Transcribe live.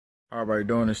All right,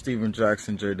 doing is Stephen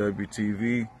Jackson,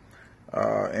 JWTV.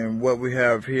 And what we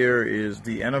have here is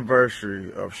the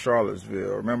anniversary of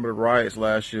Charlottesville. Remember the riots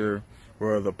last year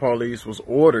where the police was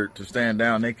ordered to stand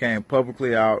down? They came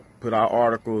publicly out, put out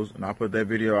articles, and I put that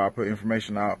video out, put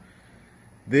information out.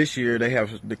 This year, they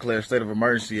have declared state of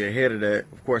emergency ahead of that.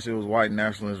 Of course, it was white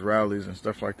nationalist rallies and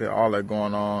stuff like that, all that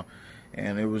going on.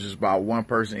 And it was just about one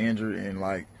person injured and,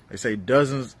 like, they say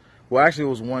dozens. Well, actually, it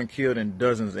was one killed and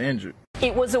dozens injured.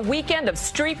 It was a weekend of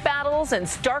street battles and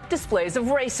stark displays of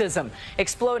racism,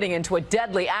 exploding into a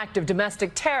deadly act of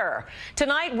domestic terror.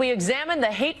 Tonight, we examine the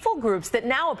hateful groups that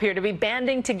now appear to be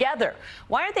banding together.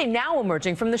 Why are they now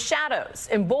emerging from the shadows,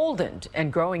 emboldened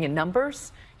and growing in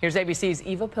numbers? Here's ABC's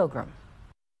Eva Pilgrim.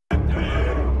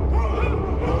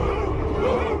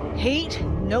 Hate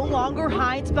no longer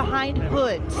hides behind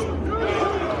hoods.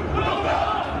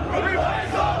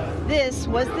 This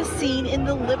was the scene in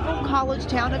the liberal college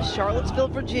town of Charlottesville,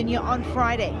 Virginia on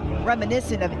Friday,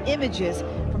 reminiscent of images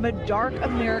from a dark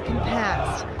American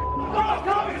past.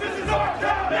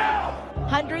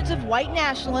 Hundreds of white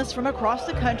nationalists from across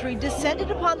the country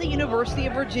descended upon the University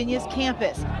of Virginia's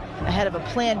campus ahead of a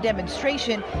planned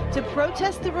demonstration to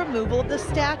protest the removal of the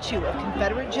statue of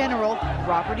Confederate General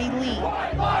Robert E. Lee.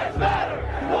 White lives matter!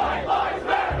 White lives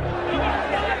matter!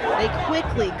 They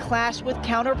quickly clashed with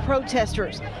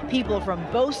counter-protesters, people from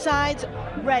both sides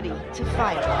ready to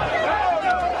fight.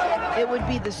 It would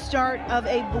be the start of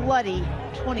a bloody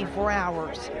 24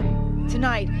 hours.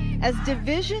 Tonight, as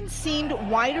division seemed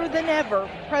wider than ever,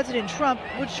 President Trump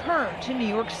returned to New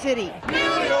York City. New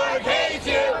York hates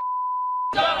you!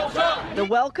 Donald Trump! The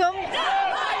welcome?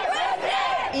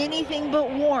 Anything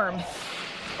but warm.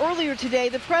 Earlier today,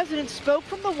 the president spoke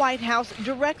from the White House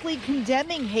directly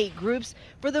condemning hate groups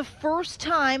for the first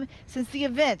time since the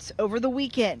events over the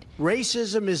weekend.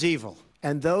 Racism is evil,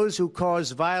 and those who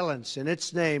cause violence in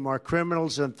its name are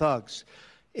criminals and thugs,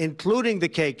 including the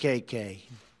KKK,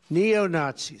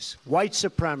 neo-Nazis, white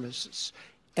supremacists,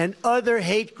 and other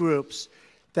hate groups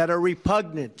that are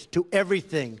repugnant to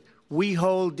everything we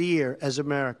hold dear as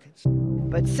Americans.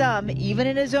 But some, even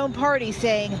in his own party,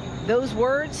 saying those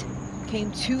words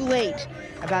came too late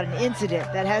about an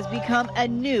incident that has become a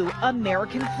new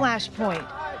American flashpoint.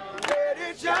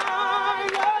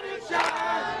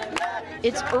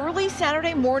 It's early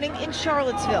Saturday morning in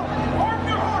Charlottesville.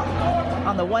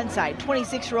 On the one side,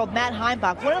 26-year-old Matt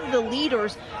Heimbach, one of the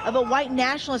leaders of a white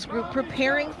nationalist group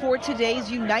preparing for today's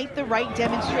Unite the Right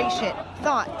demonstration,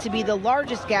 thought to be the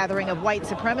largest gathering of white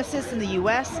supremacists in the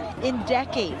U.S. in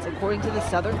decades, according to the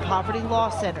Southern Poverty Law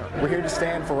Center. We're here to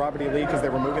stand for Robert E. Lee because they're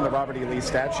removing the Robert E. Lee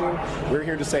statue. We're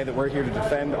here to say that we're here to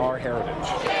defend our heritage.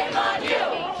 Shame on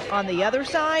you! On the other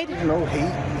side, no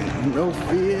hate, no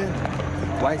fear.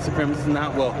 White supremacists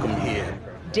not welcome here.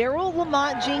 Daryl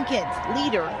Lamont Jenkins,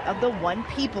 leader of the One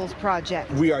People's Project.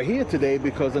 We are here today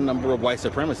because a number of white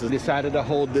supremacists decided to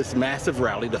hold this massive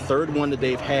rally, the third one that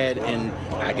they've had in,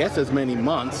 I guess, as many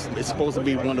months. It's supposed to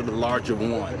be one of the larger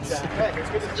ones.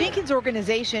 Jenkins'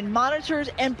 organization monitors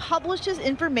and publishes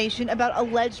information about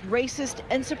alleged racist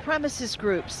and supremacist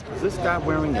groups. Is this guy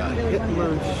wearing a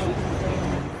Hitler shirt?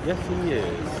 Yes, he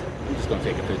is. I'm just going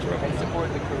to take a picture of him.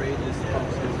 Support the courageous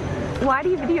posters. Why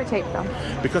do you videotape them?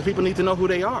 Because people need to know who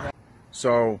they are.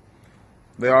 So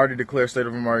they already declared state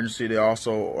of emergency. They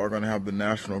also are going to have the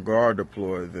National Guard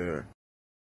deployed there.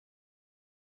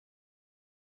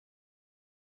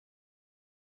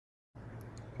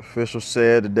 Officials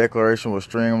said the declaration will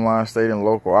streamline state and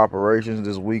local operations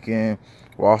this weekend,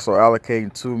 while also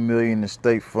allocating $2 million in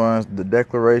state funds. The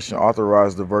declaration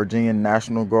authorized the Virginia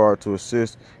National Guard to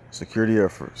assist security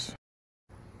efforts.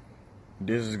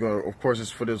 This is going to, of course,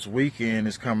 it's for this weekend.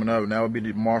 It's coming up, and that would be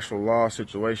the martial law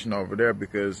situation over there,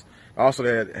 because also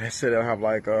they said they'll have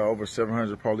like over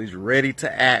 700 police ready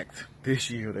to act this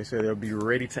year. They said they'll be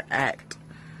ready to act.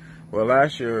 Well,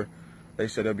 last year they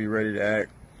said they'll be ready to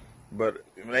act, but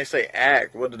when they say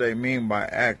act, what do they mean by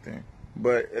acting?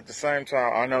 But at the same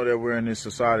time, I know that we're in this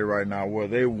society right now where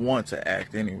they want to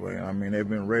act anyway. I mean, they've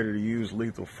been ready to use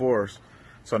lethal force,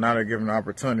 so now they're given the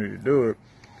opportunity to do it.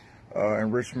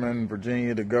 In Richmond,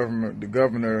 Virginia, the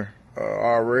governor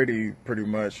already pretty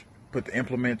much put the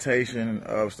implementation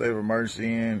of state of emergency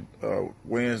in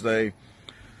Wednesday.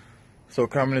 So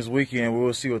coming this weekend,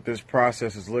 we'll see what this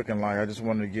process is looking like. I just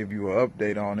wanted to give you an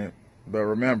update on it. But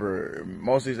remember,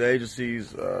 most of these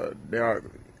agencies, they are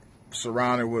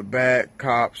surrounded with bad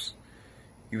cops.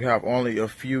 You have only a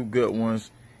few good ones,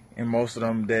 and most of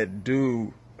them that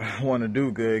do want to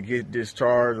do good get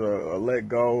discharged or let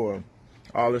go, or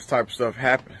all this type of stuff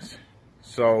happens.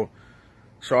 So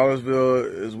Charlottesville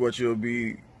is what you'll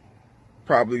be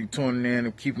probably tuning in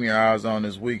and keeping your eyes on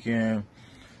this weekend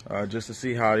just to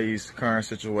see how these current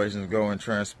situations go and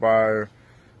transpire.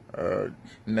 And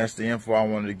that's the info I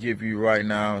wanted to give you right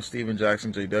now. Stephen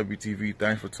Jackson, JWTV,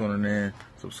 thanks for tuning in.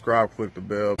 Subscribe, click the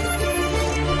bell.